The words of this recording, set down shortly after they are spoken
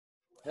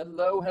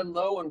Hello,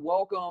 hello, and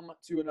welcome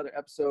to another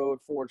episode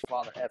Forge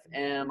Father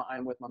FM.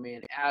 I'm with my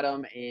man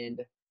Adam,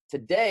 and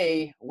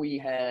today we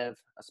have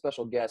a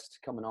special guest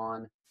coming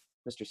on,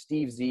 Mr.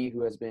 Steve Z,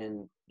 who has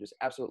been just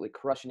absolutely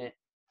crushing it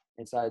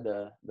inside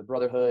the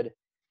Brotherhood.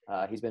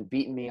 He's been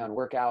beating me on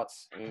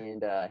workouts,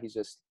 and he's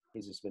just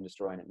been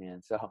destroying it,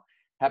 man. So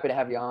happy to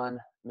have you on,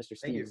 Mr. Thank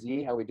Steve you.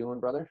 Z. How we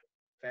doing, brother?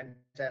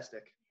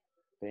 Fantastic.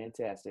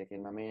 Fantastic.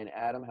 And my man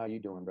Adam, how you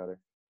doing, brother?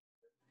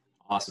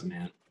 Awesome,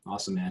 man.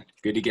 Awesome, man.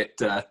 Good to get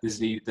the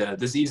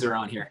Z's are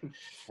on here.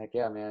 Heck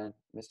yeah, man,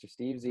 Mr.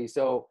 Steve Z.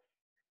 So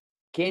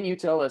can you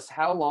tell us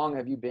how long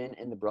have you been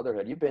in the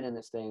Brotherhood? You've been in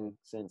this thing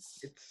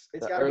since It's the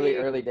got to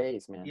early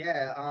days, man.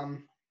 yeah.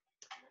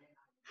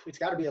 It's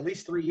got to be at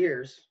least 3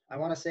 years. I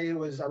want to say it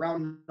was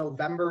around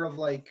November of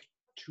like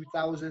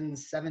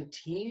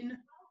 2017.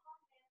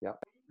 Yep.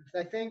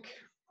 I think.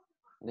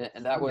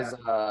 And that was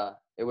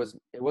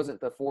it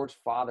wasn't the Forge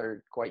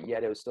Father quite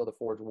yet. It was still the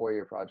Forge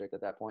Warrior project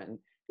at that point. And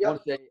I Yep.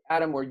 want to say,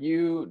 Adam,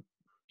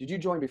 did you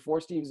join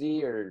before Steve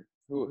Z, or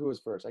who was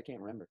first? I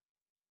can't remember.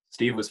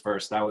 Steve was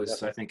first. That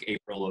was, Yep. I think,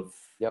 April of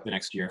Yep. the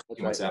next year. That's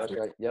Few months right. after.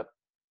 That's right. Yep.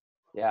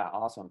 Yeah.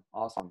 Awesome.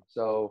 Awesome.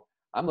 So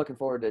I'm looking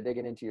forward to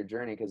digging into your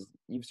journey because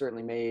you've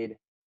certainly made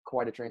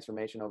quite a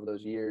transformation over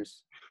those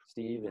years,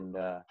 Steve. And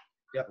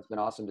Yep. it's been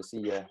awesome to see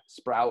you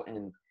sprout.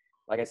 And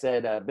like I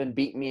said, been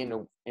beating me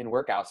in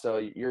workouts. So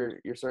you're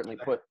certainly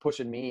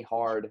pushing me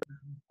hard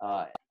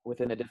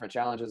within the different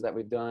challenges that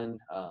we've done.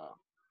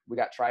 We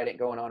got Trident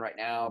going on right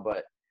now,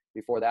 but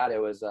before that it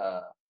was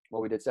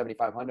we did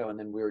 7500, and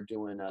then we were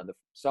doing the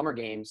summer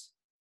games.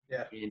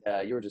 Yeah.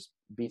 And you were just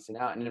beating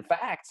out. And in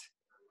fact,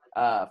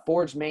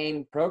 Forge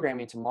main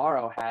programming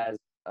tomorrow has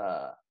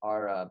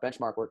our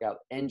benchmark workout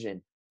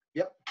engine.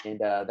 Yep. And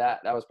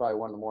that was probably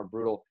one of the more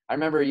brutal. I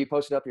remember you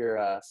posted up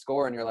your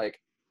score, and you're like,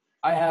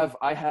 I have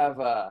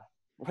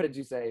what did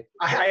you say?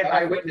 I have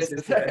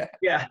eyewitnesses to it.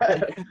 Yeah.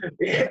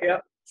 Yeah.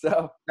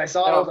 So I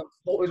saw it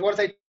was once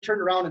I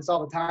turned around and saw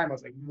the time, I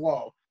was like,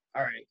 whoa.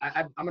 All right,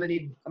 I'm gonna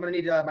need.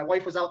 My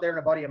wife was out there and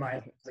a buddy of mine. I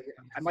was like,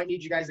 I might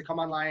need you guys to come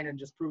online and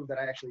just prove that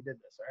I actually did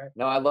this. All right.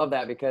 No, I love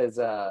that because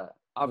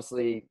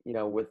obviously,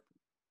 with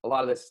a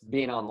lot of this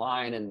being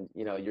online, and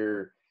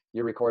you're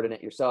recording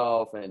it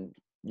yourself and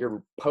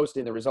you're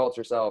posting the results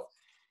yourself.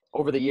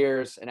 Over the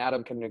years, and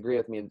Adam can agree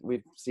with me,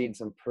 we've seen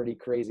some pretty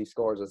crazy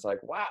scores. It's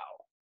like, wow,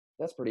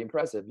 that's pretty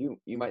impressive.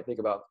 You might think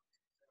about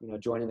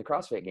joining the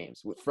CrossFit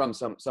Games from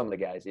some of the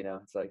guys.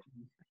 It's like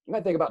you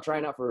might think about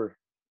trying out or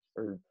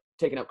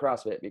taking up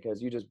CrossFit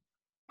because you just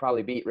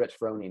probably beat Rich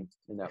Froning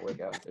in that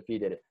workout if he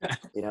did it.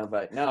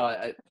 But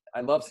no,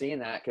 I love seeing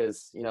that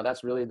because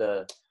that's really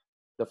the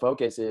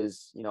focus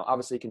is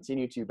obviously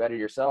continue to better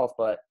yourself,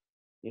 but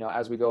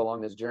as we go along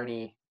this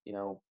journey,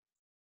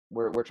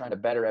 we're trying to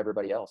better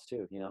everybody else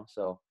too,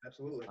 so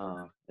Absolutely.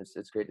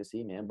 it's great to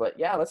see, man. But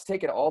yeah, let's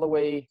take it all the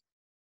way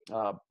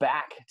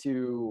back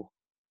to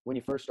when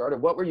you first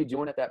started. What were you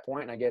doing at that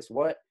point? And I guess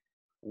what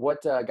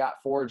got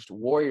Forged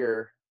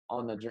Warrior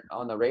on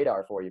the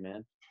radar for you,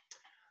 man?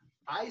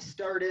 I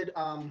started.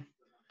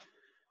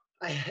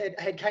 I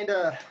had kind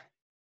of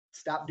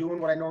stopped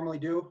doing what I normally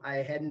do. I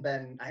hadn't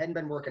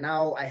been working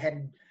out.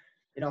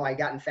 I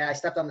gotten fat. I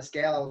stepped on the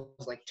scale. I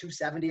was like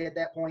 270 at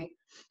that point.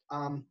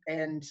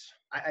 And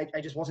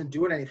I just wasn't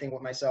doing anything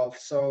with myself.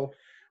 So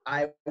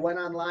I went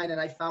online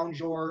and I found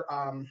your,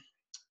 I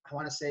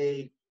want to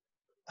say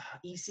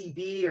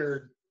ECB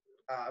or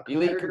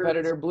Elite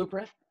Competitor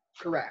Blueprint.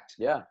 Correct.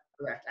 Yeah.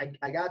 Correct.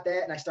 I got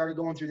that and I started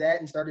going through that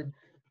and started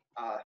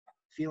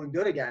feeling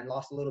good again.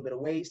 Lost a little bit of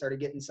weight, started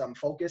getting some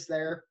focus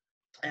there.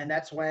 And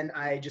that's when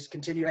I just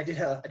continued. I did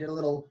a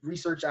little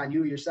research on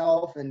you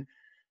yourself, and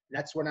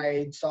that's when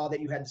I saw that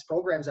you had this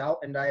programs out,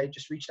 and I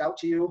just reached out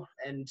to you,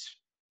 and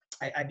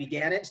I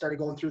began it, started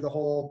going through the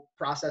whole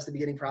process, the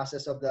beginning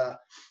process of the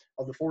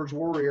Forge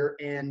Warrior,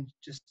 and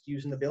just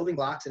using the building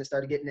blocks, and it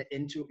started getting it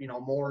into,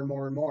 more and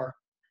more and more.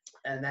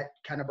 And that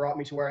kind of brought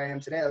me to where I am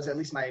today. That was at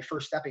least my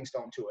first stepping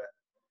stone to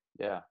it.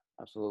 Yeah,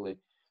 absolutely.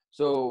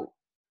 So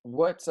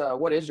what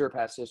is your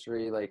past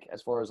history like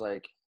as far as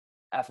like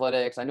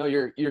athletics? I know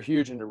you're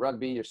huge into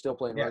rugby. You're still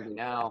playing rugby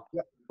now,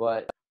 Yep.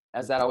 but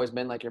has that always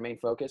been like your main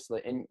focus?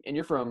 Like, and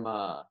you're from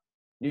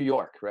New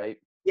York, right?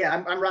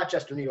 Yeah, I'm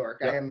Rochester, New York.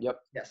 Yep, I am. Yep.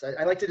 Yes,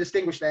 I like to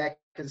distinguish that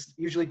because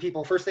usually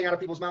first thing out of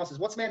people's mouths is,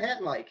 "What's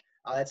Manhattan like?"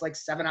 It's like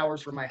 7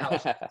 hours from my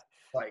house.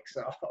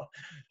 So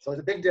it's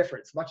a big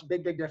difference,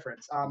 big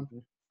difference.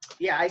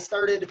 Yeah, I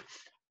started.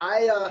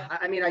 I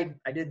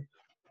did,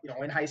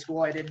 in high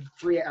school I did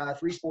three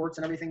sports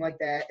and everything like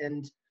that,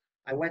 and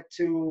I went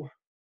to.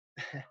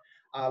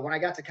 When I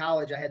got to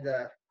college, I had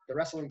the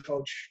wrestling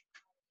coach.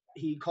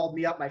 He called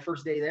me up my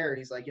first day there, and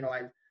he's like,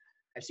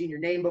 I've seen your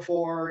name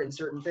before in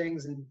certain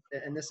things and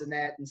this and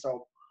that. And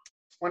so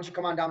why don't you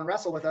come on down and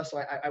wrestle with us?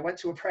 So I went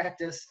to a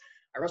practice.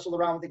 I wrestled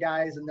around with the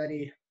guys, and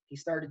then he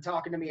started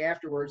talking to me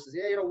afterwards. Says,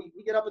 yeah,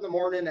 we get up in the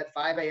morning at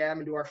 5 a.m.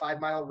 and do our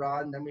 5-mile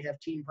run. Then we have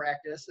team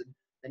practice, and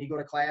then you go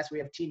to class. We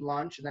have team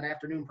lunch, and then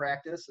afternoon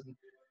practice.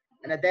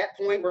 And at that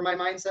point where my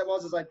mindset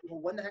was like,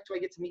 well, when the heck do I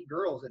get to meet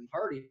girls and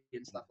party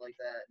and stuff like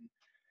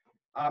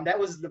that? That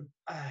was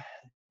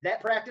that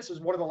practice was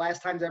one of the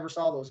last times I ever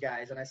saw those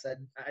guys. And I said,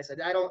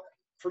 I don't,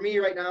 for me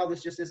right now,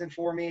 this just isn't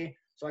for me.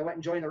 So I went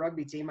and joined the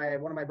rugby team.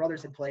 One of my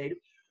brothers had played,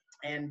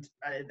 and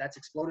that's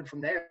exploded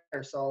from there.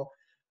 So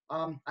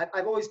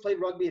I've always played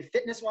rugby.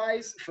 Fitness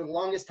wise, for the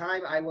longest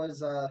time, I was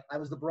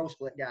the bro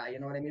split guy. You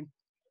know what I mean?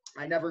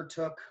 I never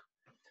took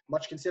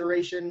much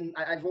consideration.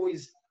 I've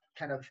always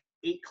kind of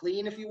ate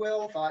clean, if you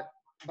will, but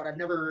I've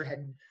never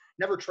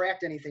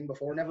tracked anything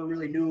before, never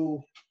really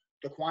knew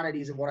the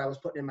quantities of what I was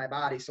putting in my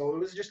body. So it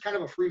was just kind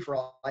of a free for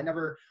all.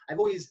 I've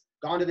always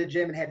gone to the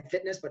gym and had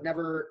fitness, but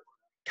never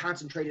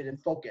concentrated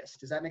and focused.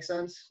 Does that make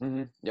sense?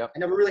 Mm-hmm. Yep. I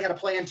never really had a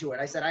plan to it.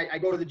 I said, I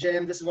go to the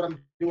gym. This is what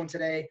I'm doing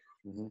today.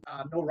 Mm-hmm.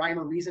 No rhyme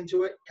or reason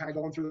to it, kind of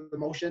going through the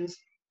motions.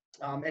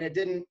 And it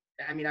didn't,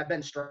 I mean, I've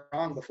been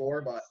strong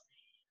before, but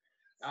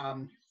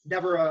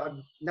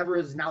never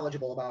as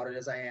knowledgeable about it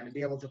as I am and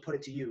be able to put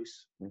it to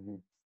use. Mm-hmm.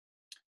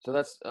 So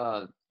that's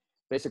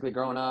basically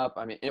growing up.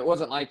 I mean, it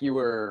wasn't like you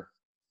were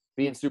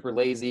being super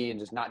lazy and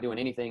just not doing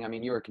anything. I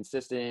mean, you were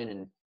consistent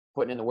and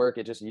putting in the work.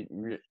 It just, you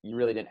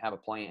really didn't have a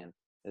plan.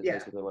 Is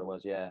basically what it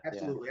was. Yeah.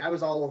 Absolutely. Yeah. I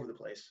was all over the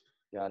place.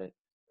 Got it.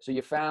 So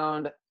you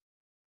found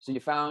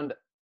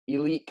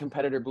Elite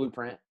Competitor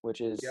Blueprint, which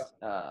is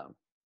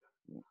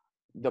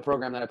the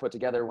program that I put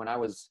together when I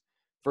was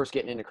first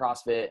getting into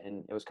CrossFit,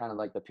 and it was kind of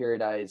like the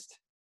periodized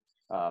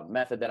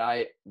method that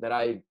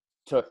I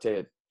took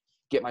to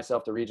get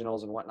myself to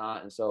regionals and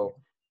whatnot. And so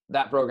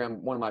that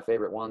program, one of my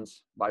favorite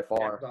ones by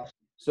far. Yeah, awesome.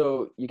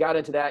 So you got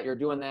into that, you're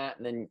doing that,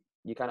 and then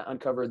you kind of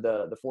uncovered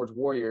the Forge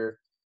Warrior.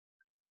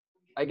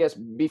 I guess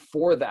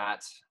before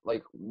that,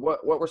 like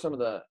what were some of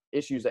the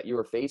issues that you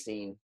were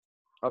facing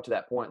up to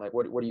that point? Like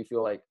what do you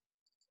feel like,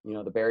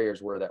 the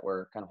barriers were that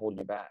were kind of holding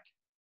you back?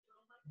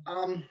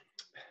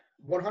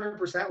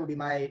 100% would be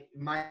my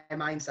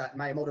mindset,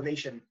 my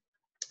motivation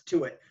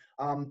to it.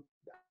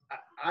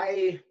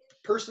 I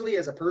personally,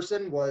 as a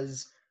person,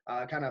 was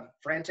kind of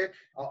frantic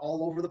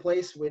all over the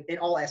place in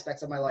all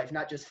aspects of my life,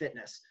 not just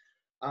fitness.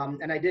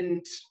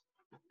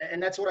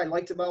 And that's what I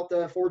liked about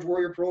the Forge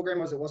Warrior program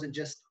was it wasn't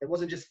just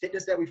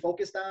fitness that we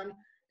focused on.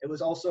 It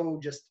was also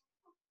just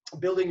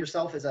building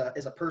yourself as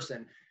a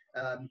person,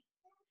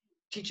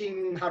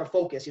 teaching how to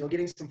focus,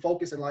 getting some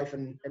focus in life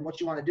and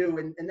what you want to do.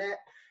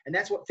 And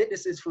that's what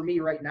fitness is for me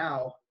right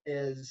now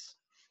is,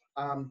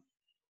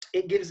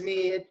 it gives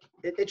me,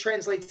 it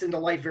translates into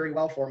life very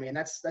well for me. And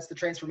that's the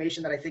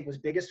transformation that I think was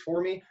biggest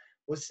for me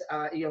was,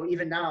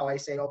 even now I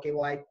say, okay,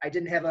 well, I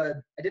didn't have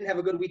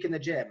a good week in the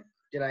gym.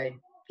 Did I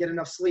get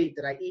enough sleep?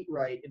 Did I eat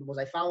right? And was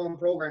I following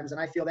programs?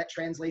 And I feel that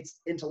translates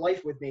into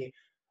life with me.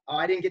 Oh,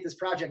 I didn't get this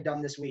project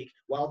done this week.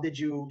 Well, did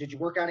you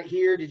work on it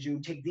here? Did you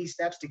take these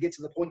steps to get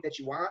to the point that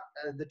you want?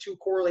 The two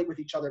correlate with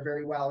each other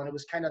very well. And it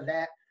was kind of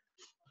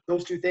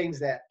those two things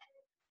that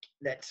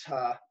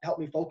helped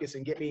me focus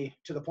and get me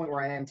to the point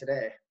where I am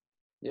today.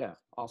 Yeah.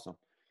 Awesome.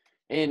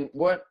 And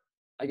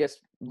I guess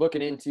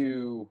looking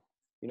into,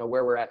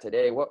 where we're at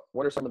today, what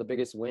are some of the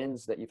biggest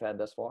wins that you've had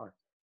thus far?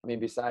 I mean,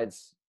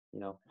 besides,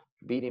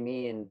 beating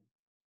me in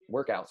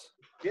workouts.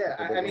 Yeah.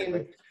 I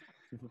mean,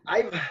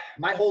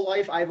 my whole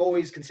life, I've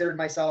always considered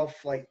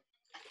myself like,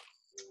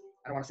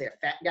 I don't want to say a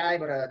fat guy,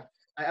 but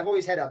I've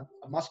always had a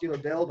muscular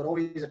build, but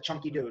always a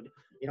chunky dude,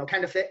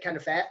 kind of fit, kind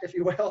of fat, if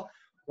you will,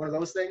 one of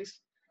those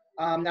things.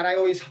 And I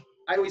always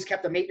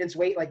kept the maintenance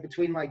weight, like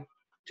between like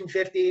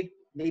 250,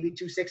 maybe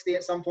 260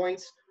 at some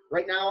points.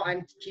 Right now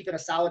I'm keeping a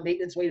solid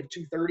maintenance weight of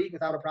 230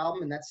 without a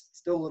problem. And that's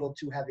still a little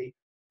too heavy.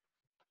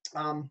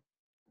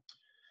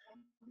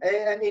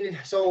 I mean,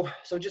 so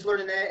just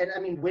learning that, and I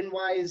mean, win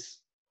wise,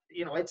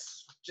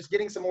 it's just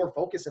getting some more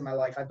focus in my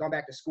life. I've gone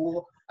back to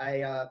school. I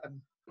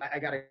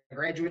got a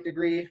graduate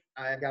degree.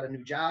 I've got a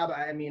new job.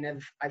 I mean,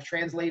 I've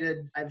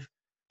translated, I've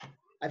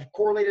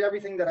correlated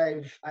everything that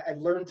I've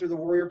learned through the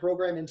Warrior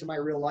program into my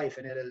real life.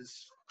 And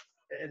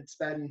it's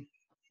been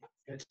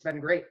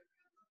great.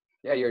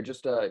 Yeah. You're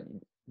just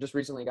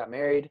recently got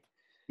married.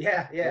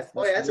 Yeah.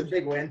 That's a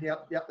big win.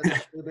 Yep.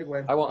 That's a big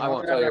win. I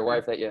won't tell your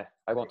wife that. Yeah.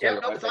 I won't tell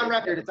your wife. It's on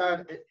record. It's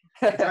on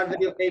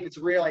videotape. It's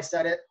real. I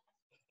said it.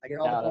 I get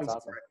all the points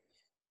awesome. for it.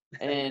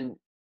 And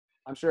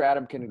I'm sure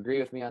Adam can agree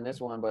with me on this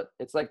one, but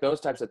it's like those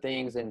types of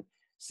things and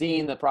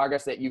seeing the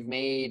progress that you've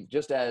made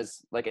just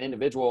as like an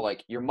individual,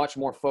 like you're much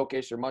more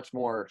focused, you're much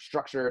more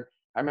structured.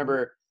 I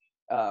remember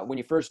when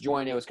you first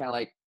joined, it was kind of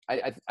like,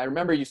 I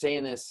remember you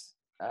saying this,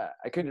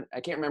 I can't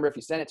remember if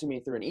you sent it to me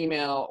through an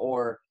email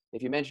or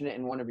if you mentioned it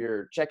in one of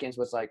your check-ins,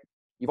 was like,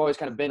 you've always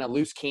kind of been a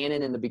loose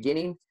cannon in the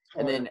beginning.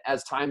 And then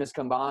as time has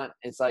come on,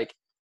 it's like,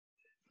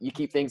 you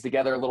keep things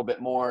together a little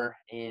bit more.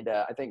 And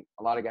I think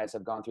a lot of guys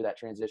have gone through that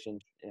transition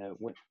 100%.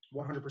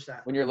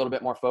 When you're a little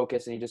bit more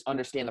focused and you just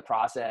understand the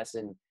process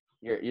and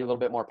you're a little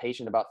bit more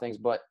patient about things.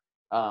 But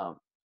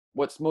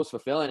what's most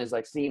fulfilling is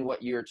like seeing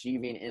what you're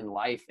achieving in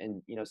life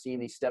and, seeing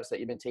these steps that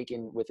you've been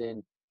taking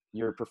within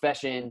your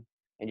profession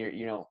and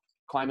you're,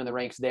 climbing the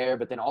ranks there,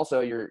 but then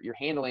also you're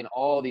handling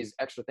all these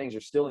extra things.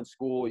 You're still in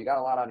school. You got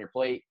a lot on your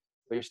plate,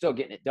 but you're still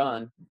getting it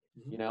done,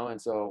 and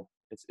so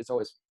it's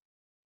always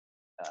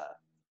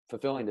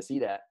fulfilling to see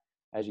that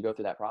as you go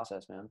through that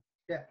process, man.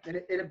 Yeah,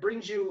 and it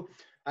brings you.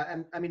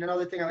 I mean,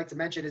 another thing I like to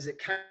mention is it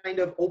kind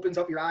of opens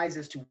up your eyes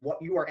as to what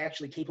you are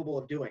actually capable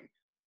of doing.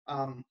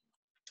 Um,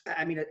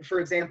 I mean, for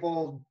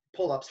example,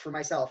 pull-ups for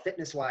myself,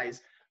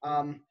 fitness-wise.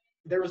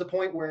 There was a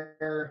point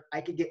where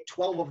I could get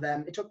 12 of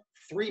them. It took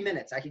 3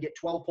 minutes. I could get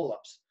 12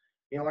 pull-ups,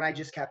 and I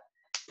just kept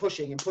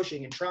pushing and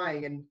pushing and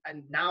trying.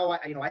 And now,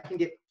 I can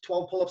get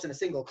 12 pull-ups in a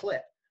single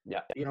clip.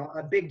 Yeah.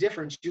 A big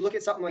difference. You look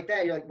at something like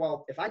that, you're like,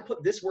 well, if I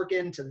put this work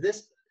into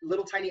this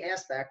little tiny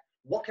aspect,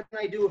 what can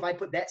I do if I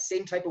put that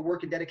same type of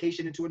work and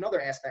dedication into another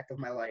aspect of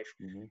my life?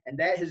 Mm-hmm. And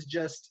that has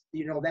just,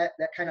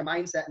 that kind of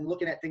mindset and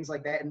looking at things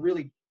like that and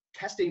really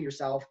testing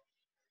yourself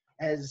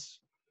has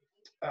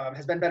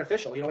been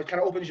beneficial. It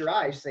kind of opens your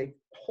eyes, say,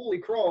 holy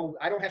crow,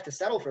 I don't have to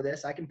settle for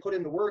this. I can put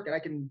in the work and I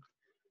can,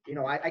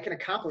 I can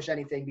accomplish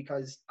anything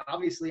because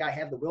obviously I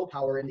have the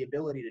willpower and the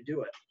ability to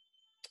do it.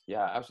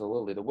 Yeah,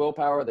 absolutely. The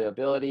willpower, the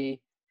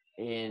ability,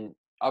 and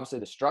obviously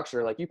the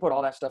structure, like you put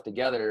all that stuff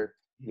together,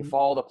 you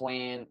follow the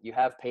plan, you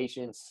have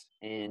patience.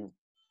 And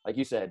like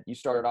you said, you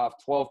started off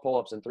 12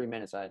 pull-ups in 3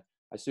 minutes. I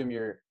assume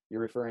you're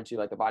referring to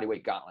like the body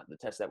weight gauntlet, the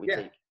test that we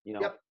take,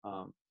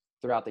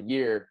 throughout the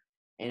year.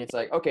 And it's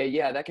like, okay,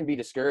 yeah, that can be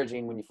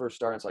discouraging when you first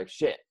start. It's like,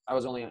 shit, I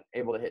was only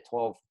able to hit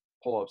 12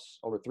 pull-ups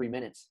over 3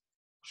 minutes.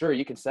 Sure,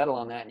 you can settle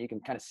on that and you can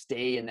kind of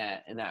stay in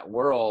that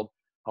world.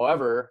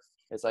 However,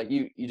 it's like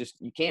you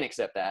can't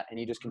accept that, and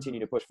you just continue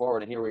to push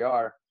forward. And here we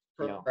are,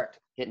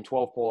 hitting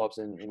 12 pull-ups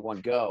in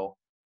one go,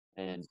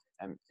 and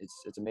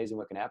it's amazing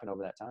what can happen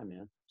over that time,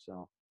 man.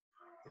 So,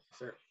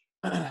 sure.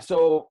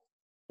 So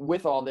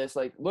with all this,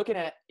 like looking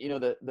at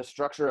the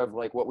structure of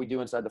like what we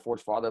do inside the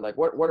Forged Father, like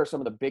what are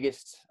some of the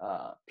biggest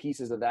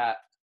pieces of that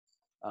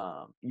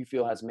you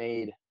feel has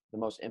made the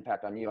most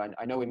impact on you?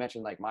 I know we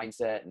mentioned like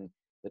mindset and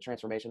the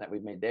transformation that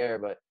we've made there,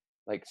 but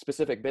like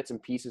specific bits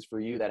and pieces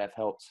for you that have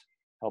helped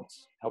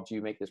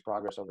you make this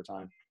progress over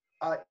time.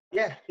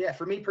 Yeah.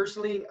 For me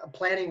personally,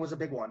 planning was a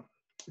big one.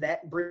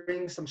 That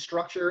brings some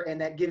structure and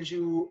that gives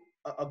you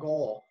a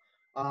goal.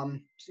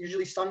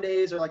 Usually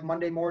Sundays or like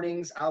Monday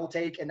mornings, I'll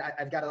take, and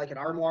I've got like an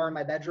armoire in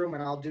my bedroom,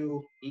 and I'll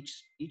do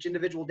each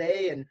individual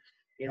day. And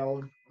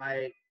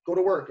I go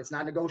to work, it's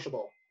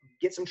non-negotiable.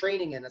 Get some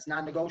training in, it's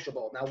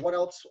non-negotiable. Now, what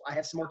else? I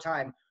have some more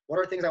time. What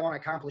are things I want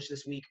to accomplish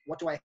this week? What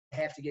do I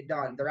have to get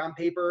done? They're on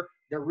paper.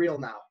 They're real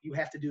now. You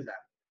have to do them.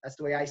 That's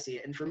the way I see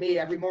it. And for me,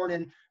 every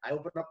morning I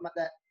open up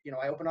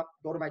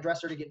go to my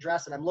dresser to get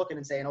dressed, and I'm looking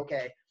and saying,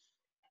 okay,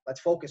 let's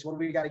focus. What do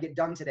we got to get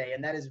done today?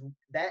 And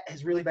that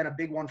has really been a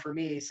big one for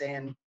me,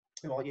 saying,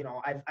 well,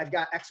 I've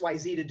got X, Y,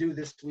 Z to do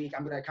this week.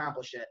 I'm going to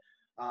accomplish it.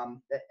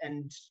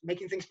 And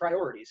making things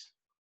priorities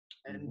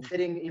and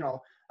fitting,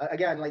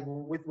 again, like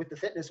with the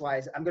fitness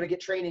wise, I'm going to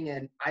get training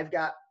in. I've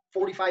got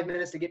 45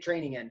 minutes to get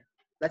training in.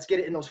 Let's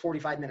get it in those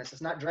 45 minutes.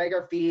 Let's not drag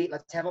our feet.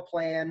 Let's have a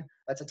plan.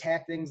 Let's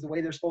attack things the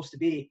way they're supposed to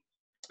be.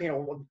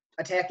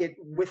 Attack it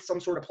with some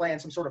sort of plan,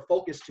 some sort of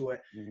focus to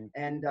it.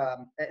 And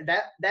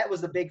that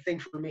was the big thing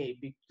for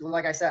me.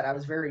 Like I said, I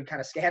was very kind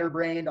of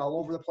scatterbrained all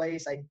over the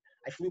place. I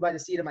flew by the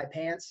seat of my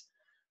pants.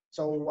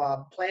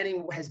 So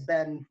planning has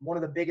been one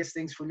of the biggest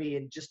things for me,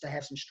 and just to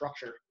have some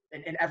structure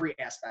in every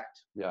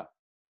aspect. Yeah,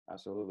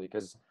 absolutely.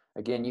 Because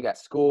again, you got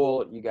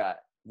school, you got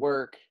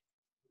work,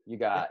 you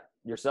got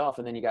yourself,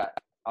 and then you got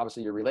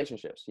obviously your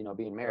relationships,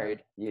 being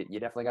married. You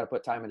definitely got to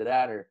put time into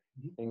that, or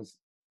things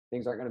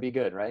aren't going to be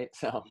good, right?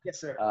 So,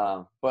 yes,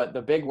 sir. But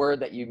the big word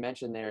that you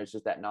mentioned there is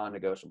just that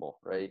non-negotiable,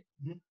 right?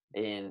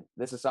 And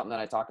this is something that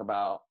I talk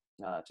about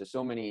to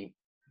so many,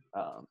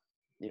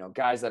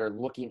 guys that are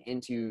looking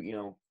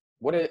into,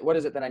 what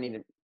is it that I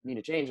need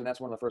to change? And that's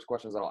one of the first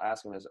questions that I'll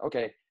ask them is,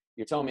 okay,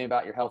 you're telling me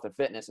about your health and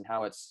fitness and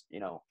how it's,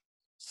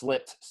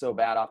 slipped so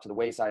bad off to the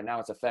wayside. Now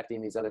it's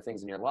affecting these other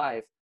things in your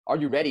life. Are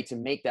you ready to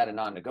make that a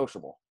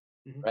non-negotiable?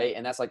 Right?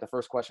 And that's like the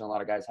first question a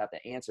lot of guys have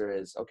to answer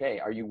is, okay,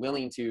 are you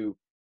willing to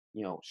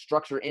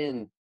structure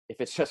in, if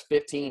it's just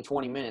 15,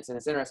 20 minutes. And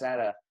it's interesting.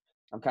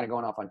 I'm kind of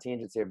going off on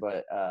tangents here,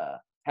 but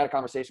had a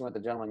conversation with a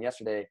gentleman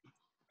yesterday,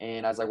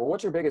 and I was like, well,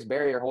 what's your biggest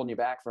barrier holding you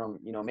back from,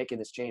 making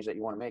this change that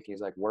you want to make? He's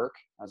like, work.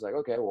 I was like,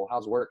 okay, well,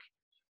 how's work,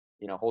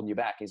 holding you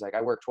back? He's like,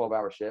 I work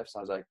 12-hour shifts.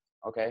 I was like,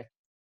 okay,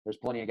 there's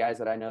plenty of guys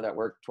that I know that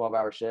work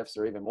 12-hour shifts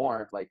or even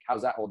more. Like,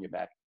 how's that holding you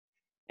back?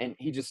 And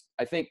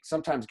I think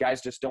sometimes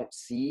guys just don't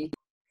see,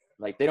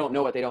 like, they don't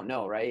know what they don't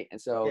know, right?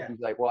 And so he's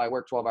like, well, I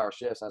work 12-hour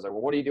shifts. I was like,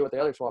 well, what do you do with the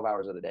other 12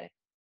 hours of the day?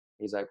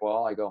 He's like,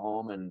 well, I go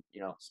home and,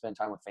 spend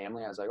time with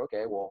family. I was like,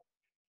 okay, well,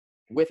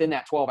 within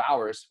that 12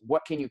 hours,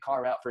 what can you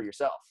carve out for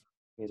yourself?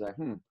 He's like,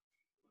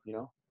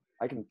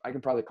 I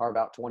can probably carve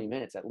out 20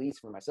 minutes at least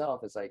for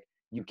myself. It's like,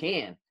 you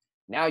can.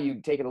 Now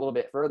you take it a little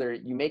bit further.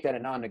 You make that a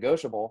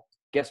non-negotiable.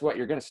 Guess what?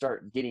 You're going to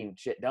start getting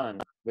shit done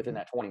within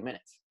that 20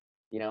 minutes,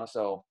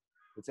 So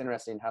it's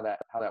interesting how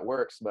that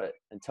works. But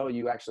until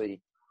you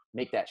actually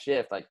make that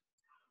shift, like,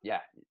 yeah,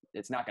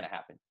 it's not going to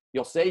happen.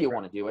 You'll say you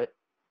want to do it,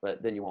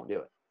 but then you won't do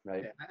it.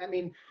 Right. I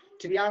mean,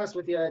 to be honest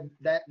with you,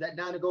 that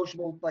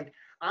non-negotiable, like,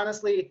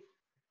 honestly,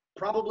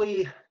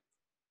 probably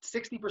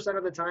 60%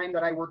 of the time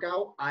that I work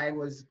out, I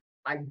want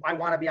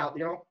to be out,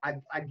 I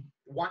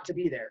want to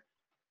be there.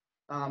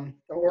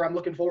 or I'm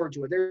looking forward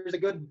to it. There's a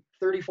good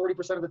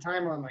 30-40% of the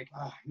time where I'm like,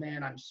 oh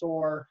man, I'm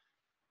sore.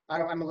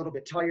 I'm a little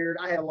bit tired.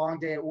 I had a long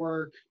day at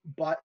work,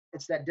 but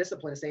it's that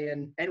discipline of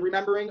saying and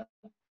remembering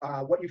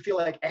what you feel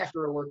like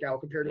after a workout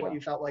compared to what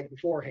you felt like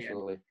beforehand.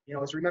 Absolutely. You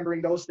know, it's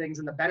remembering those things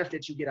and the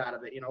benefits you get out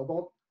of it. You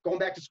know, going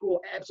back to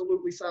school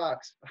absolutely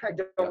sucks. I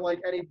don't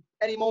like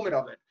any moment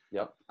of it.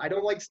 Yep. I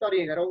don't like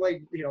studying. I don't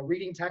like, you know,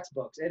 reading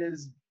textbooks.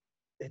 It's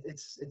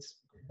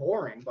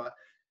boring, but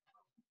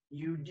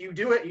you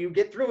do it, you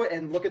get through it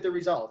and look at the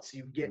results.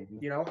 You get,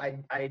 you know,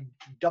 I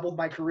doubled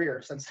my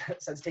career since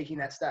taking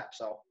that step.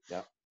 So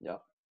yeah.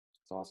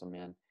 It's awesome,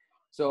 man.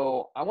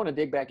 So I want to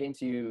dig back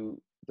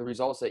into the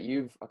results that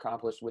you've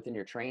accomplished within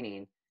your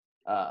training.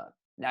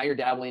 Now you're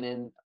dabbling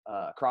in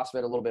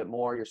CrossFit a little bit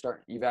more.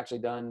 You've actually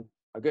done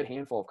a good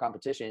handful of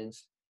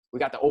competitions. We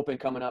got the Open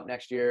coming up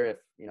next year if,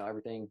 you know,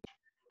 everything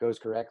goes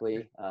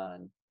correctly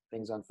and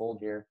things unfold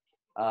here.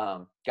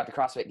 Got the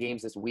CrossFit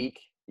Games this week.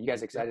 You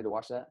guys excited to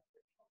watch that?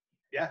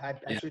 Yeah, I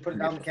actually put it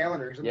down the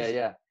calendar.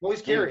 Yeah.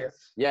 Always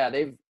curious. Yeah,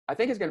 I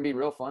think it's going to be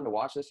real fun to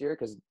watch this year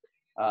because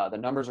the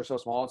numbers are so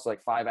small. It's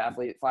like 5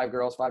 athletes, 5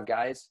 girls, 5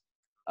 guys.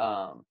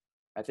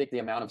 I think the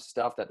amount of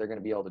stuff that they're going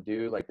to be able to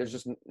do, like there's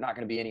just not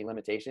going to be any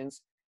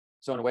limitations.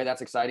 So in a way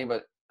that's exciting,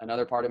 but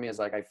another part of me is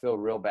like, I feel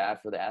real bad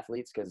for the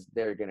athletes because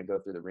they're going to go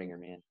through the ringer,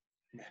 man.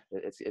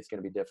 It's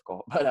going to be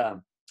difficult.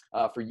 But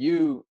for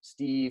you,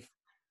 Steve,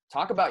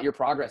 talk about your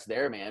progress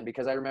there, man,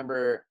 because I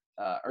remember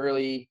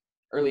early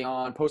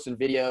on posting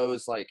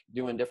videos, like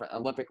doing different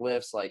Olympic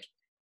lifts, like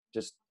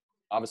just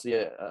obviously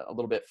a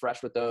little bit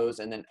fresh with those.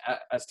 And then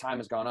as time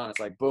has gone on,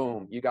 it's like,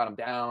 boom, you got them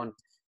down.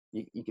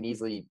 You can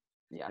easily,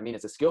 I mean,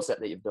 it's a skill set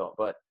that you've built,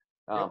 but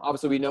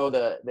obviously we know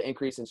the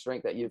increase in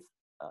strength that you've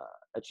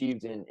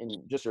achieved in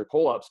just your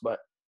pull-ups, but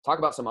talk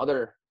about some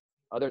other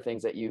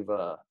things that you've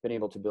been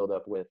able to build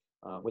up with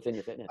within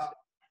your fitness.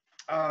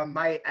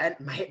 My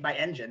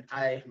engine,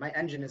 my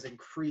engine has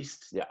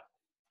increased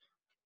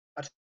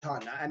a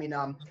ton. I mean,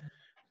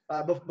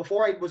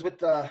 before I was with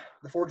the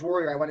Forge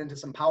Warrior, I went into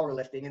some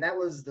powerlifting, and that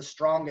was the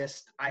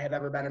strongest I have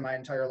ever been in my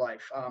entire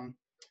life.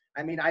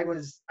 I mean, I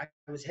was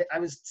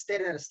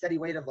standing at a steady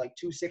weight of like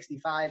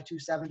 265,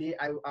 270.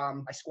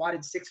 I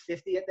squatted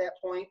 650 at that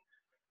point.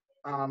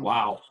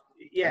 Wow.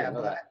 Yeah,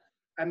 but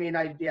I mean,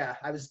 I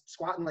was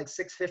squatting like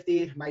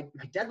 650. My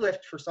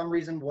deadlift for some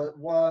reason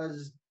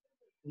was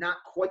not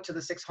quite to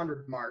the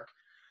 600 mark.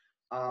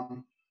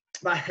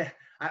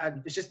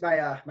 It's just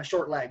my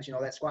short legs, you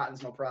know, that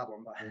squatting's no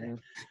problem.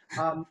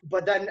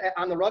 But then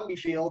on the rugby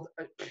field,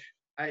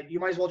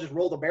 you might as well just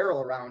roll the barrel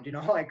around, you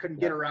know. I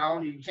couldn't get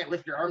around. You can't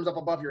lift your arms up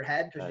above your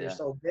head because you're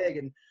so big.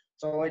 And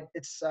so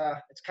it's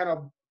kind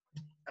of,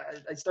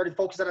 I started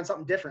focusing on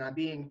something different.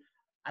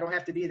 I don't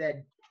have to be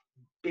that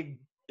big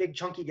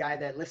chunky guy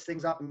that lifts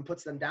things up and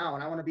puts them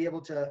down. I want to be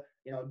able to,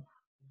 you know,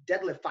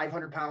 deadlift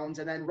 500 pounds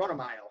and then run a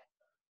mile.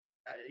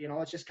 You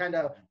know, it's just kind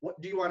of, what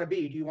do you want to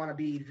be? Do you want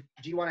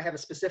to have a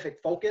specific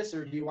focus,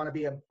 or do you want to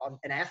be an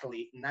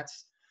athlete? And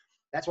that's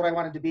what I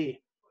wanted to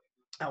be.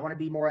 I want to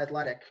be more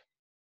athletic.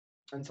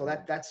 And so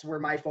that's where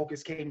my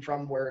focus came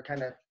from, where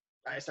kind of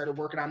I started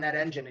working on that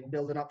engine and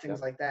building up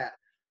things like that.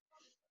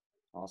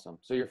 Awesome.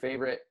 So your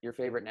favorite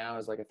now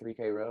is like a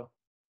 3K row?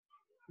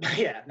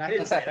 Yeah, no, I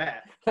didn't say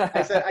that.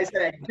 I said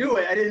I do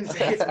it. I didn't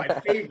say it's my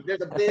favorite.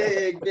 There's a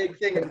big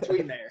thing in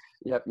between there.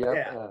 Yep.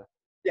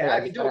 Yeah,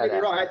 I can do it. Don't get me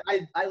wrong.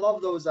 I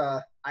love those.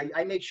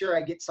 I make sure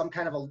I get some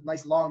kind of a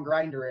nice long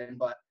grinder in,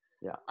 but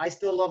I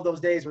still love those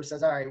days where it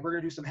says, all right, we're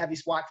gonna do some heavy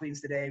squat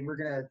cleans today, and we're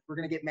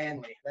gonna get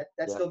manly.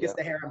 That still gets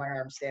the hair on my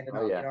arm standing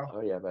up. You know?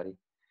 Oh yeah, buddy.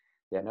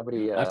 Yeah,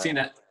 nobody. I've seen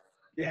that.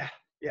 Yeah.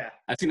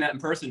 I've seen that in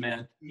person,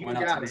 man. Went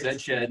out to the Zed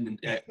Shed,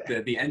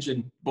 and the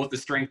engine, both the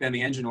strength and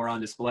the engine were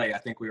on display. I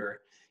think we were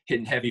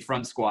hitting heavy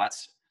front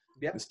squats.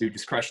 Yep. This dude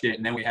just crushed it,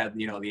 and then we had,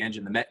 you know, the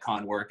engine, the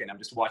Metcon work, and I'm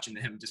just watching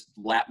him just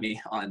lap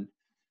me on.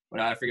 But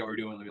I forget what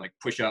we were doing, like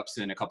push-ups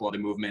and a couple other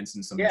movements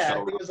and some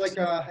shuttle runs. It was like,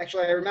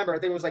 actually, I remember, I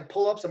think it was like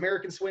pull-ups,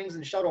 American swings,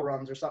 and shuttle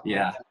runs or something.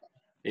 Yeah. Like that.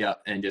 Yeah.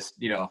 And just,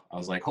 you know, I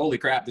was like, holy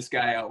crap, this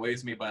guy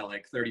outweighs me by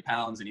like 30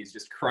 pounds and he's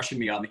just crushing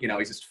me on the, you know,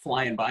 he's just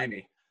flying by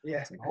me.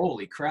 Yeah. Like,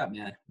 holy crap,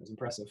 man. It was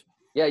impressive.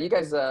 Yeah. You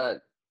guys, I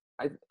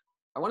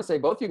want to say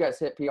both you guys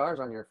hit PRs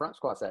on your front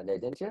squats that day,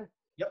 didn't you?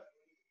 Yep.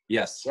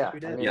 Yes. Yeah.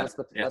 I mean,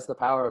 that's the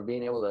power of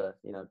being able to,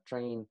 you know,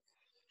 train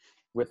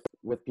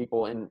with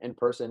people in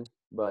person,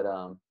 but,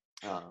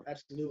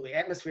 absolutely.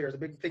 Atmosphere is a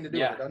big thing to do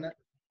with it, doesn't it?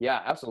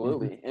 Yeah,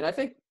 absolutely. And I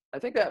think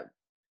that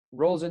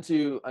rolls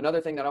into another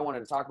thing that I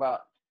wanted to talk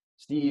about,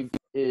 Steve,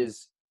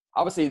 is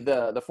obviously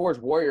the Forge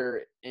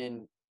Warrior.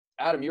 And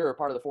Adam, you were a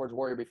part of the Forge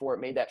Warrior before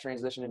it made that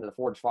transition into the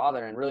Forge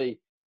Father. And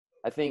really,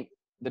 I think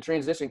the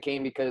transition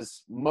came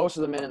because most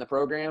of the men in the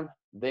program,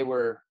 they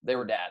were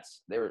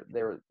dads. They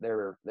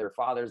were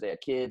fathers. They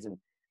had kids, and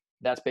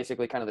that's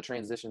basically kind of the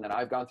transition that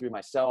I've gone through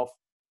myself,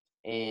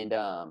 and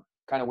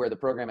kind of where the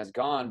program has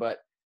gone. But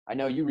I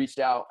know you reached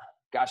out,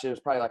 gosh, it was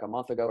probably like a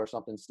month ago or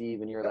something,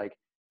 Steve, and you're like,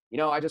 you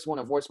know, I just want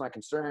to voice my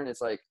concern.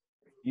 It's like,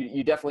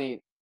 you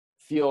definitely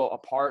feel a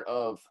part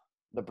of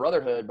the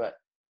brotherhood, but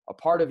a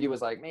part of you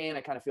was like, man,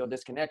 I kind of feel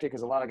disconnected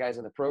because a lot of guys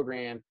in the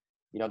program,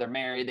 you know, they're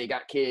married, they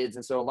got kids.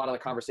 And so a lot of the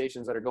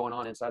conversations that are going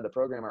on inside the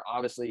program are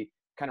obviously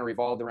kind of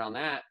revolved around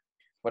that.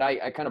 But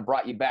I kind of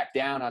brought you back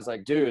down. I was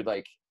like, dude,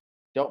 like,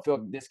 don't feel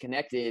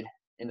disconnected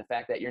in the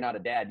fact that you're not a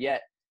dad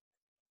yet,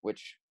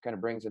 which kind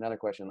of brings another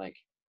question. Like,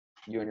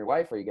 you and your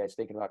wife, are you guys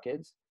thinking about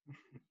kids?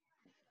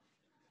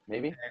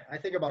 Maybe. I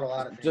think about a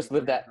lot of things. Just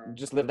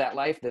live that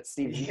life that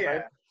Steve G. Yeah.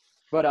 Life.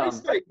 But I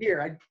spent a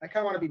year. I kind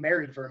of want to be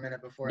married for a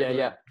minute before.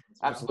 Yeah,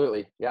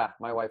 absolutely. Yeah,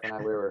 my wife and I,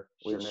 we were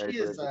married.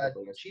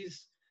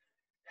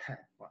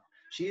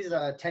 She's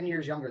 10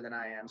 years younger than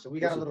I am, so we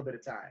got a little bit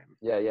of time.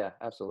 Yeah,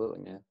 absolutely,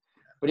 man.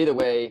 But either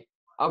way,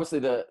 obviously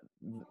the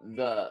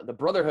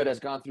brotherhood has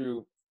gone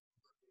through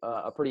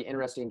a pretty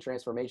interesting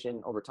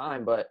transformation over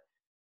time. But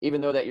even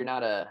though that you're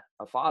not a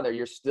father,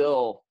 you're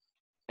still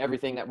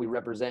everything that we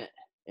represent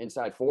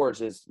inside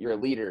Forge. Is you're a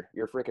leader,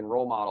 you're a freaking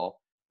role model.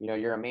 You know,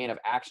 you're a man of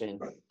action,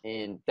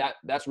 and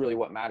that's really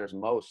what matters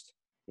most.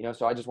 You know,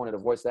 so I just wanted to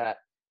voice that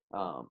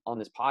on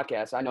this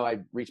podcast. I know I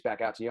reached back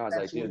out to you. I was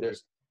Absolutely. like,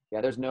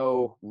 dude, there's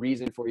no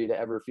reason for you to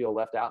ever feel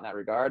left out in that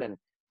regard. And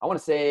I want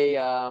to say,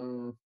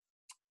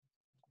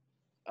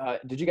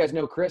 did you guys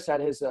know Chris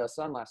had his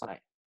son last night?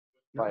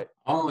 Right.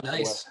 Oh,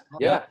 nice.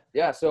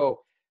 Yeah.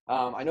 So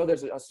I know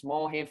there's a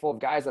small handful of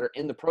guys that are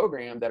in the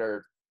program that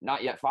are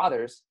not yet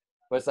fathers,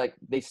 but it's like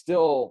they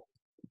still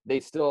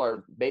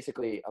are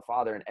basically a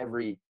father in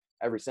every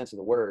sense of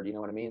the word. You know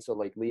what I mean? So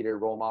like leader,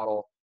 role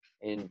model,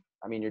 and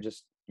I mean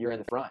you're in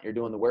the front, you're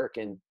doing the work,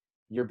 and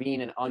you're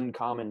being an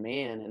uncommon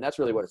man, and that's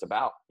really what it's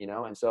about, you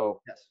know? And so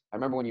yes. I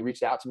remember when you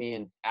reached out to me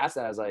and asked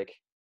that, I was like,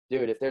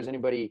 dude, if there's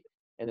anybody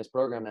in this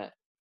program that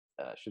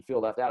should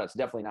feel left out, it's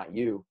definitely not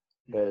you,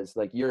 because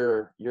like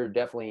you're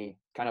definitely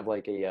kind of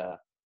like a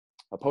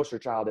poster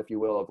child, if you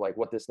will, of like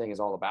what this thing is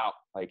all about.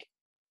 Like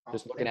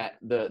just looking at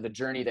the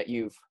journey that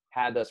you've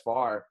had thus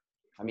far.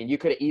 I mean, you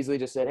could have easily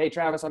just said, hey,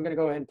 Travis, I'm going to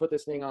go ahead and put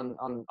this thing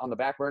on the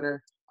back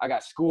burner. I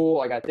got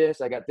school. I got this.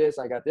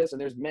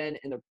 And there's men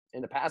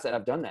in the past that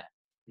have done that.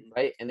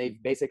 Right. And they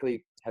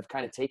basically have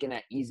kind of taken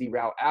that easy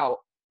route out.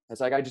 It's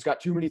like, I just got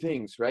too many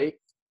things. Right.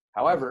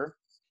 However,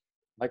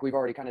 like we've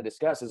already kind of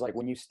discussed, is like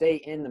when you stay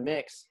in the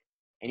mix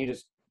and you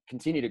just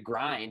continue to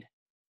grind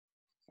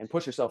and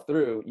push yourself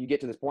through, you get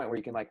to this point where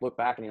you can like look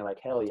back and you're like,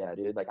 hell yeah,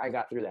 dude. Like I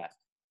got through that.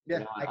 Yeah.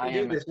 You know, I can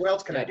do this. What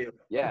else can I do?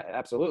 Yeah,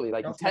 absolutely.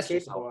 Like you test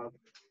yourself.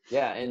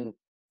 Yeah. And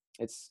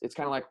it's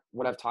kind of like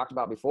what I've talked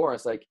about before.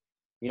 It's like,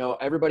 you know,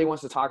 everybody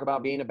wants to talk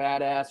about being a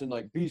badass and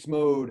like beast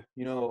mode,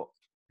 you know,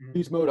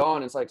 beast mode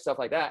on. It's like stuff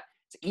like that.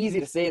 It's easy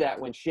to say that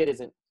when shit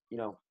isn't, you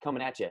know,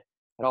 coming at you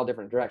at all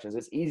different directions.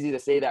 It's easy to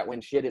say that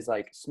when shit is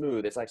like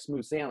smooth. It's like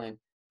smooth sailing.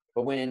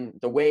 But when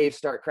the waves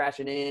start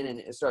crashing in and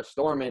it starts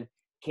storming,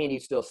 can you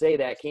still say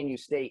that? Can you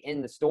stay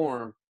in the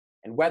storm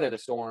and weather the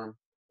storm,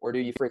 or do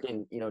you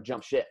freaking, you know,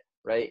 jump ship,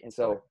 right? And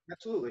so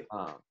absolutely.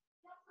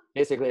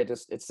 Basically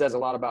it says a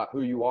lot about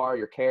who you are,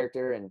 your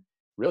character, and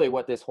really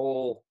what this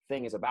whole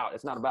thing is about.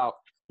 It's not about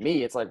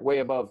me. It's like way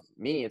above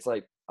me. It's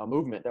like a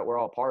movement that we're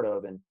all part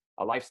of and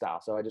a lifestyle.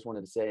 So I just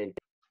wanted to say,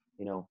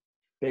 you know,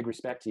 big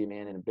respect to you,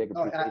 man, and a big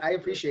appreciation. I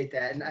appreciate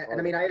that. And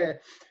I mean,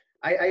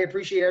 I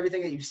appreciate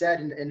everything that you said,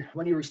 and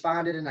when you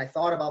responded, and I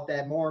thought about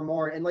that more and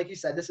more. And like you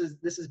said, this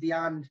is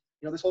beyond,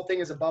 you know, this whole thing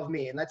is above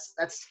me. And that's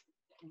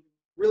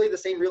really the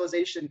same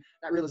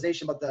not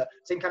realization, but the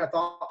same kind of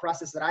thought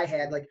process that I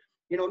had. Like,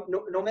 you know,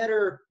 no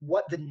matter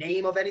what the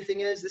name of anything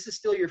is, this is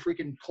still your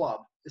freaking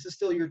club. This is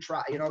still your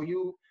tribe. You know,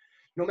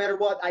 no matter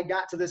what, I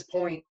got to this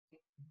point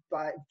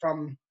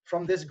from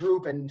this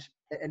group and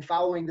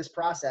following this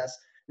process,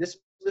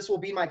 this will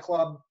be my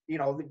club, you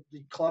know,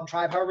 the club,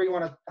 tribe, however you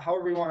want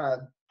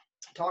to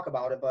talk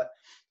about it. But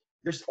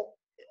there's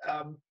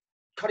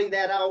cutting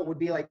that out would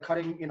be like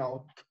cutting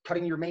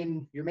your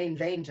main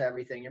vein to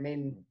everything,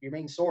 your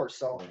main source.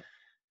 So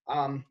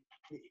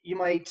you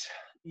might,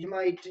 you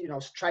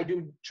know, try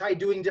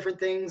doing different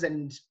things,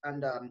 and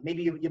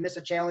maybe you miss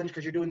a challenge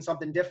because you're doing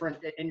something different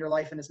in your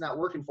life and it's not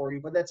working for you.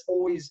 But it's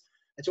always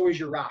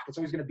your rock. It's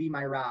always going to be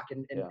my rock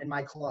and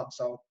my club.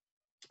 So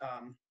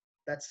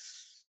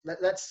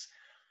that's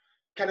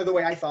kind of the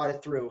way I thought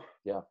it through.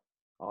 Yeah.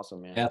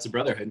 Awesome, man. Yeah, it's a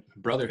brotherhood,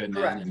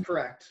 man.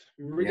 Correct.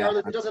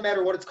 Regardless, it doesn't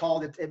matter what it's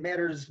called. It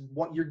matters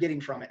what you're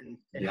getting from it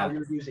and how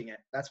you're using it.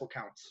 That's what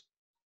counts.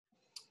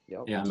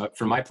 Yep. Yeah.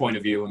 From my point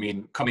of view, I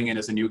mean, coming in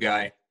as a new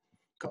guy a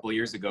couple of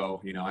years ago,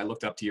 you know, I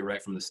looked up to you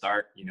right from the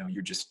start. You know,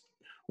 you're just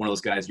one of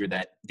those guys. You're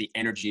the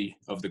energy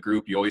of the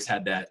group. You always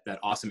had that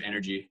awesome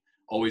energy.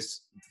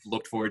 Always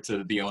looked forward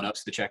to the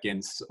own-ups, the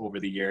check-ins over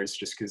the years,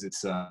 just because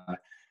it's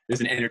there's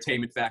an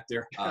entertainment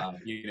factor.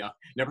 You know,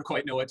 never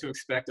quite know what to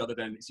expect, other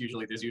than there's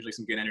usually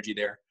some good energy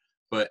there.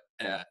 But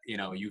you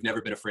know, you've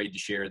never been afraid to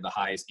share the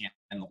highs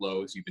and the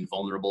lows. You've been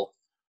vulnerable.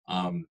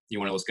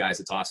 You're one of those guys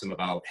that's awesome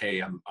about,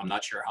 hey, I'm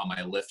not sure how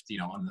my lift, you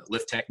know, on the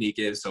lift technique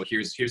is. So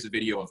here's a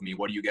video of me.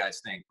 What do you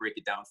guys think? Break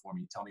it down for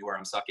me. Tell me where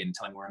I'm sucking.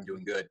 Tell me where I'm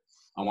doing good.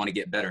 I want to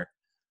get better.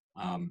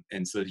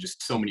 And so there's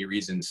just so many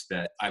reasons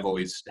that I've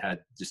always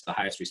had just the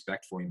highest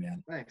respect for you,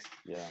 man. Thanks.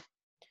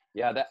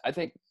 Yeah. That I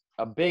think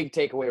a big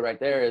takeaway right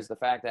there is the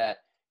fact that,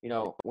 you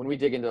know, when we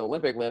dig into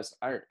Olympic lifts,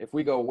 if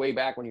we go way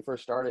back when you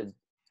first started,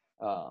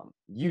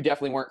 you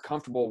definitely weren't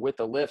comfortable with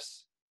the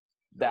lifts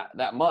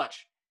that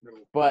much,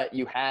 but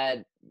you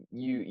had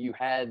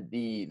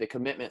the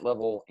commitment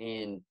level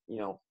and, you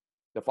know,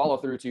 the follow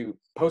through to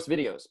post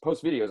videos.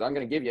 I'm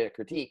going to give you a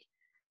critique.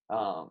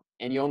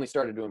 And you only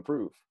started to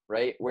improve,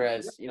 right?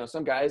 Whereas, you know,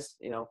 some guys,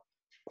 you know,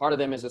 part of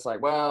them is just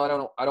like, well, I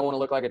don't want to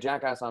look like a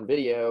jackass on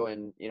video,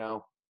 and, you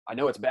know, I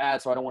know it's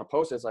bad, so I don't want to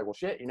post it. It's like, well,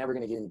 shit, you're never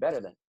going to get any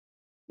better then,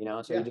 you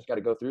know? So you just got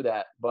to go through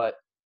that.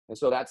 And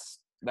so that's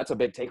a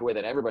big takeaway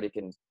that everybody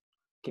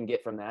can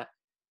get from that.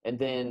 And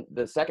then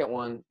the second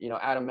one, you know,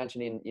 Adam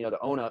mentioning, you know, the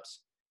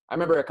own-ups. I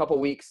remember a couple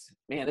weeks,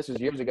 man, this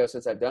was years ago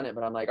since I've done it,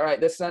 but I'm like, all right,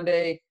 this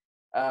Sunday,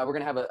 we're going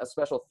to have a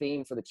special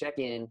theme for the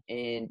check-in,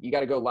 and you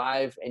got to go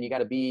live, and you got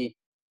to be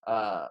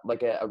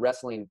like a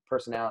wrestling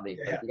personality.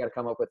 Yeah. Like, you got to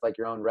come up with like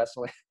your own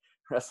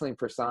wrestling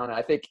persona.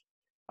 I think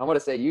I want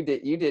to say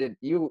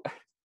you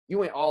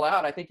went all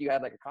out. I think you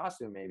had like a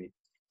costume maybe.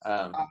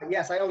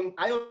 Yes, I own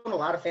a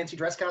lot of fancy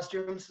dress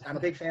costumes. I'm a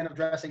big fan of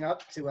dressing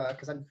up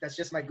because that's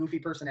just my goofy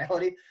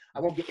personality.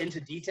 I won't get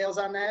into details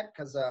on that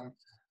because,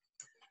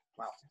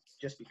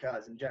 just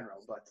because in general.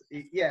 But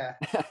yeah.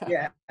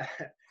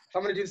 If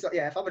I'm gonna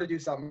do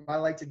something, I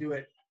like to do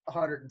it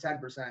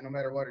 110%, no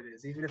matter what it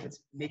is, even if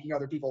it's making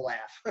other people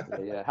laugh.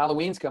 Yeah.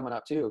 Halloween's coming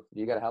up too.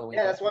 You got a Halloween?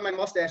 Yeah, that's why my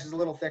mustache is a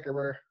little thicker.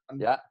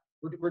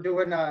 We're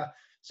doing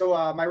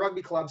So my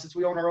rugby club, since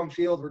we own our own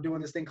field, we're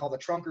doing this thing called a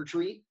trunk or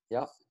treat.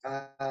 Yep.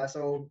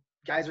 So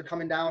guys are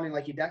coming down and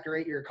like you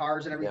decorate your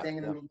cars and everything,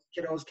 and then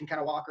kiddos can kind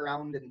of walk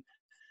around and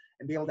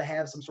be able to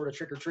have some sort of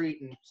trick or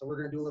treat. And so we're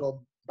gonna do a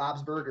little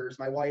Bob's Burgers,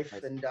 my wife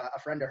and a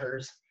friend of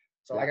hers.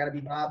 So I got to be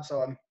Bob,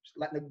 so I'm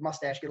letting the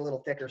mustache get a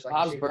little thicker. So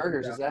Bob's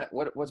Burgers, is that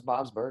what's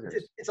Bob's Burgers?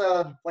 It's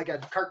like a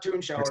cartoon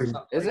show or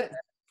something. Is like it?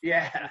 That.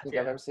 Yeah. I think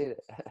I've ever seen it.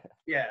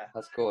 Yeah.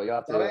 That's cool. You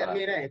have to. So, I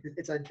mean, hey,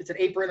 it's an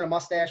apron, a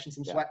mustache, and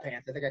some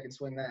sweatpants. I think I can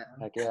swing that.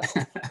 Heck yeah.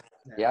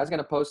 Yeah, I was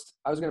gonna post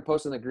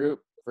in the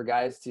group for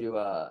guys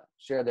to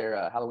share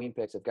their Halloween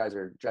pics if guys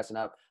are dressing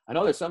up. I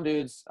know there's some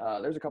dudes.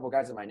 There's a couple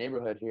guys in my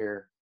neighborhood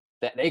here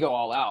that they go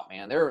all out,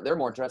 man. They're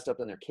more dressed up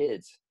than their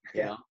kids.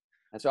 You know?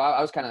 And so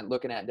I was kind of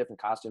looking at different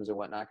costumes and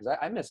whatnot because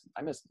I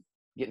miss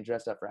getting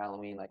dressed up for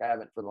Halloween. Like I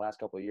haven't for the last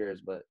couple of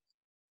years, but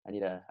I need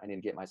to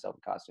get myself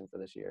a costume for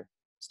this year.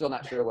 Still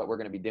not sure what we're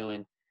going to be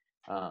doing.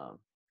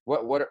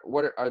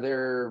 What are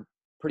there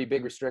pretty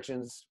big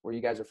restrictions where you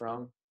guys are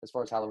from as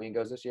far as Halloween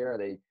goes this year? Are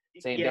they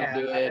saying don't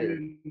do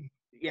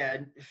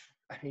it?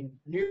 I mean,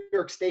 New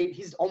York State,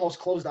 he's almost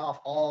closed off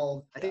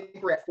all. I think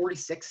we're at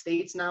 46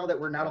 states now that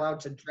we're not allowed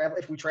to travel.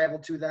 If we travel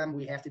to them,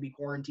 we have to be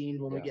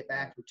quarantined when we get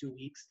back for 2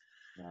 weeks.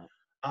 Yeah.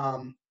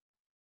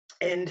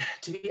 And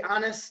to be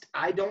honest,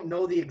 I don't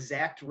know the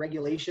exact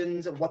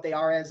regulations of what they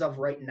are as of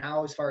right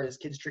now, as far as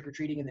kids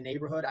trick-or-treating in the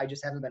neighborhood. I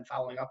just haven't been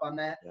following up on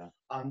that.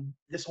 Yeah.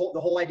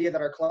 The whole idea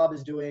that our club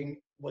is doing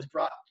was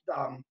brought,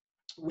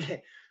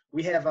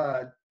 we have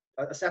a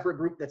separate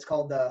group that's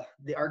called the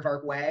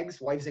Aardvark Wags,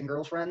 Wives and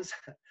Girlfriends,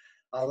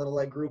 a little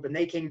like group, and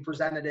they came and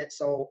presented it.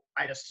 So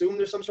I'd assume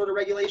there's some sort of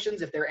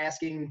regulations if they're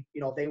asking,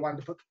 you know, if they wanted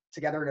to put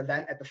together an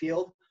event at the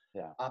field.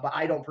 Yeah. But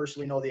I don't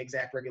personally know the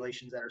exact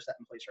regulations that are set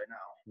in place right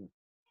now.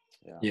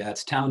 Yeah,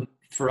 it's town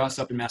for us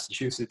up in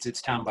Massachusetts.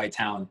 It's town by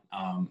town.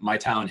 My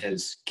town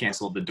has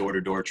canceled the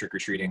door-to-door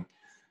trick-or-treating.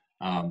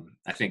 I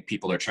think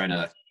people are trying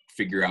to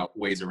figure out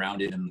ways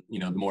around it, and, you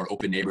know, the more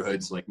open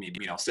neighborhoods, like maybe,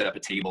 you know, set up a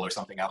table or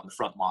something out in the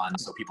front lawn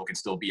so people can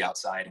still be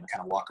outside and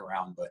kind of walk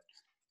around, but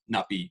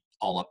not be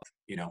all up,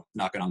 you know,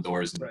 knocking on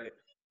doors and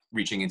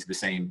reaching into the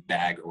same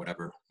bag or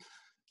whatever.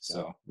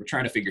 So we're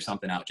trying to figure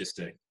something out just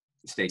to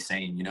stay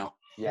sane, you know?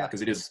 Yeah.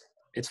 Because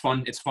it's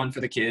fun. It's fun for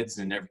the kids,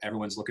 and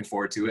everyone's looking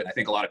forward to it. I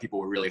think a lot of people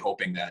were really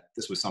hoping that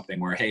this was something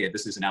where, hey,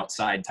 this is an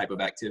outside type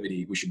of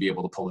activity, we should be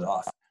able to pull it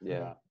off.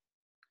 Yeah.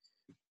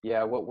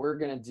 Yeah. What we're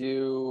going to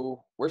do,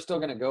 we're still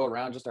going to go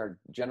around just our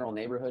general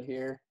neighborhood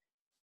here,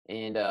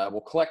 and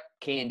we'll collect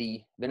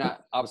candy. They're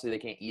not, obviously they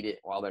can't eat it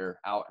while they're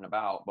out and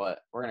about, but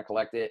we're going to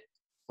collect it.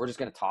 We're just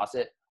going to toss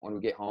it when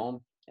we get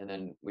home. And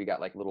then we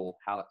got like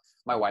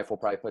my wife will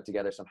probably put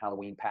together some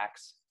Halloween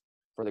packs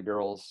for the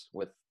girls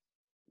with,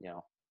 you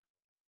know,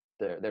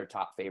 their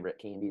top favorite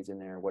candies in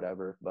there or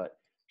whatever. But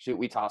shoot,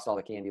 we tossed all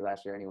the candy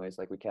last year anyways.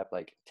 Like we kept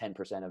like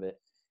 10% of it.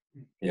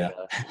 Yeah.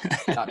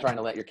 Not trying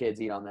to let your kids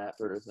eat on that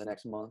for the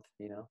next month,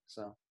 you know?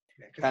 So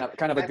kind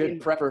of a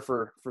good prepper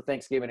for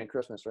Thanksgiving and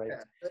Christmas, right?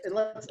 Yeah. And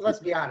let's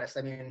be honest.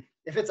 I mean,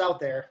 if it's out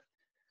there,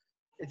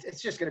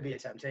 it's just going to be a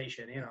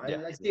temptation, you know.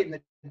 Yeah. I see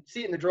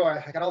it in the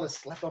drawer. I got all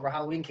this leftover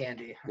Halloween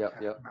candy.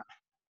 Yep.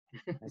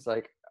 It's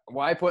like,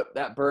 why put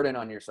that burden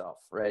on yourself,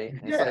 right?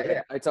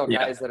 I tell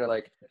guys that are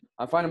like,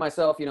 I'm finding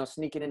myself, you know,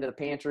 sneaking into the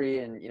pantry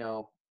and, you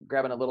know,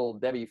 grabbing a little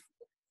Debbie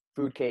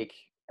food cake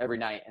every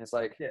night, and it's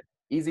like,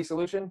 easy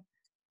solution,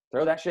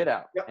 throw that shit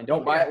out and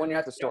don't buy it when you're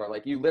at the store.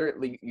 Like you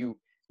literally, you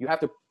have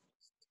to,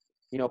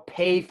 you know,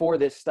 pay for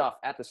this stuff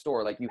at the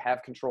store. Like you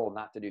have control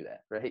not to do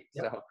that, right?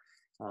 So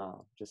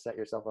just set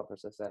yourself up for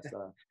success.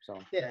 So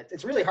yeah,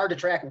 it's really hard to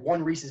track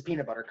one Reese's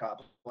peanut butter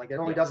cup. Like it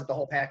only does it the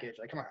whole package.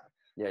 Like, come on.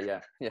 Yeah.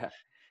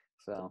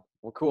 So,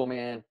 well, cool,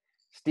 man.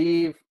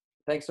 Steve,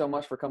 thanks so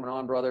much for coming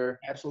on, brother.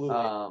 Absolutely.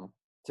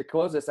 To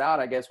close this out,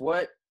 I guess,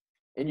 what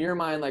in your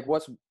mind, like,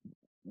 what's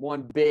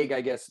one big,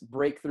 I guess,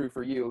 breakthrough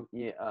for you?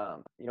 You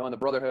know, in the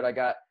Brotherhood, I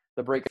got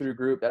the breakthrough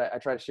group that I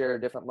try to share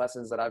different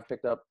lessons that I've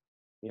picked up,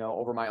 you know,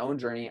 over my own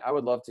journey. I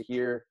would love to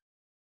hear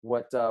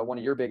what one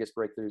of your biggest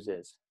breakthroughs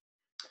is.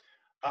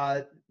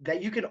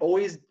 That you can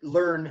always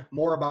learn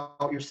more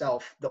about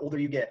yourself the older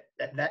you get.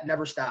 That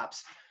never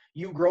stops.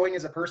 You growing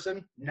as a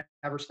person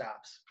never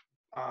stops.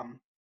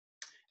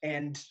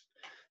 And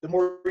the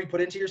more you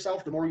put into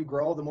yourself, the more you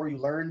grow, the more you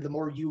learn, the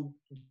more you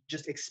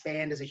just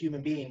expand as a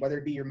human being, whether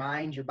it be your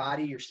mind, your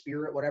body, your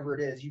spirit, whatever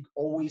it is. You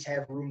always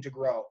have room to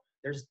grow.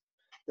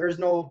 There's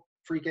no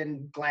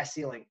freaking glass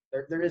ceiling.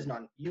 There is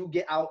none. You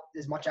get out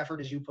as much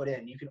effort as you put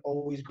in. You can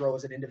always grow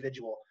as an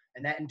individual.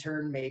 And that in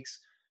turn makes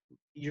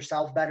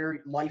yourself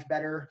better, life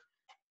better.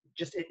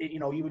 Just,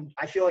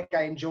 I feel like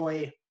I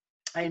enjoy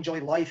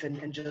life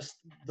and just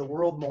the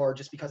world more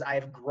just because I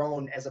have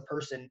grown as a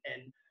person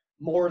and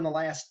more in the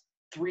last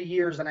 3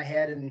 years than I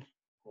had in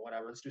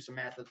whatever, let's do some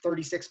math,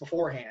 36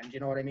 beforehand.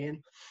 You know what I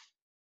mean?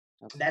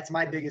 That's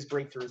my biggest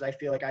breakthrough is I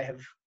feel like I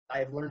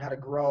have learned how to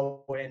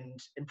grow and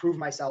improve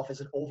myself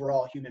as an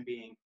overall human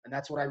being. And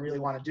that's what I really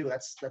want to do.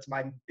 That's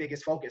my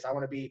biggest focus. I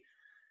want to be,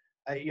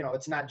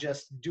 it's not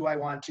just, do I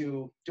want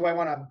to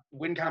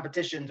win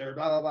competitions or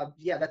blah, blah, blah.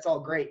 Yeah, that's all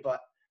great. But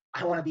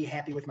I want to be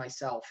happy with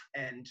myself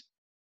and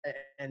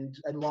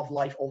love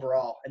life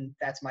overall. And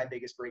that's my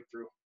biggest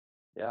breakthrough.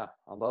 Yeah,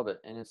 I love it.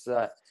 And it's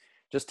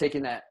just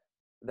taking that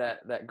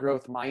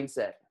growth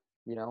mindset,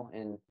 you know,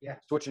 and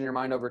switching your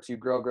mind over to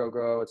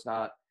grow. It's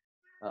not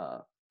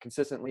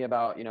consistently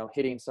about, you know,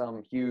 hitting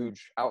some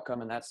huge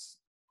outcome and that's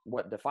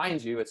what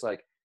defines you. It's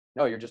like,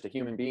 no, you're just a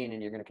human being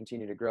and you're going to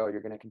continue to grow.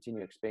 You're going to continue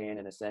to expand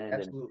and ascend.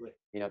 Absolutely. And,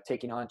 you know,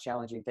 taking on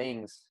challenging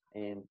things.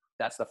 And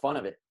that's the fun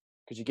of it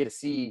because you get to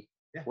see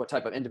what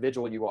type of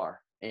individual you are.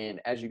 And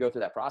as you go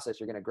through that process,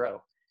 you're going to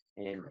grow.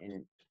 And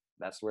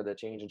that's where the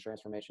change and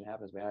transformation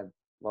happens, man.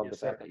 I love the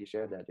fact that you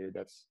shared that, dude.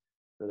 That's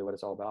really what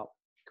it's all about.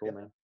 Cool,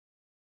 man.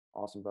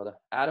 Awesome, brother.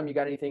 Adam, you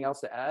got anything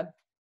else to add?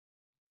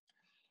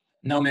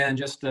 No, man,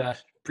 just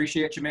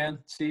appreciate you, man.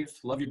 Steve,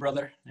 love you,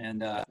 brother.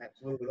 And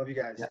absolutely love you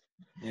guys.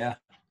 Yeah.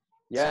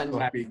 So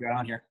happy you got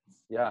on here.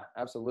 Yeah,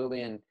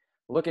 absolutely. And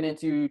looking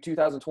into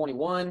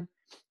 2021,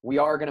 we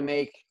are going to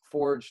make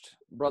Forged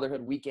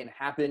Brotherhood Weekend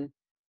happen.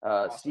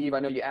 Awesome. Steve, I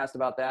know you asked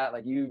about that.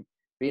 Like, you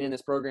being in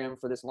this program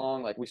for this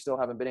long, like, we still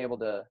haven't been able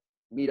to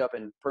meet up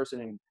in person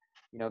and,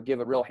 you know, give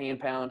a real hand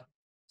pound.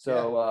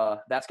 So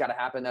that's got to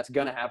happen. That's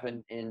going to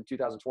happen in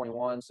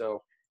 2021.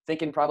 So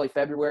thinking probably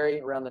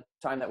February, around the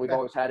time that we've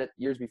always had it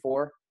years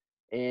before.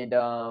 And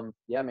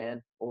yeah,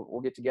 man, we'll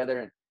get together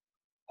and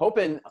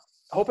hoping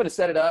to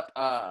set it up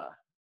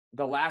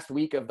the last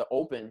week of the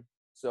Open.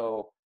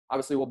 So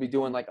obviously we'll be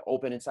doing like the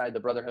Open inside the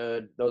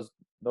Brotherhood,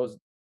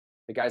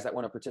 the guys that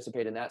want to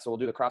participate in that. So we'll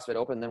do the CrossFit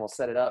Open, and then we'll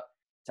set it up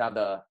to have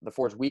the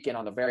Forged Weekend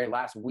on the very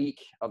last week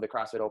of the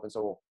CrossFit Open.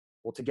 So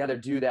we'll together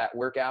do that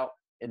workout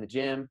in the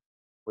gym,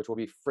 which will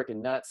be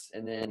freaking nuts.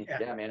 And then,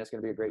 yeah, man, it's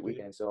going to be a great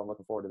weekend. So I'm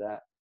looking forward to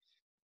that.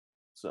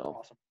 So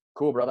awesome.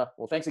 Cool, brother.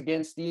 Well, thanks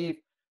again, Steve.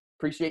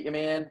 Appreciate you,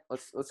 man.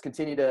 Let's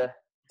continue to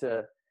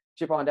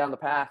chip on down the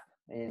path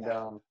and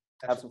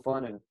have some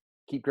fun and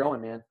keep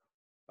growing, man.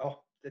 Oh,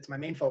 it's my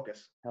main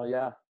focus. Hell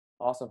yeah.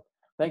 Awesome.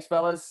 Thanks,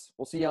 fellas.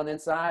 We'll see you on the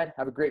inside.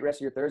 Have a great rest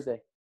of your Thursday.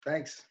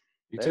 Thanks.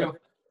 You too.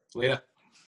 Later.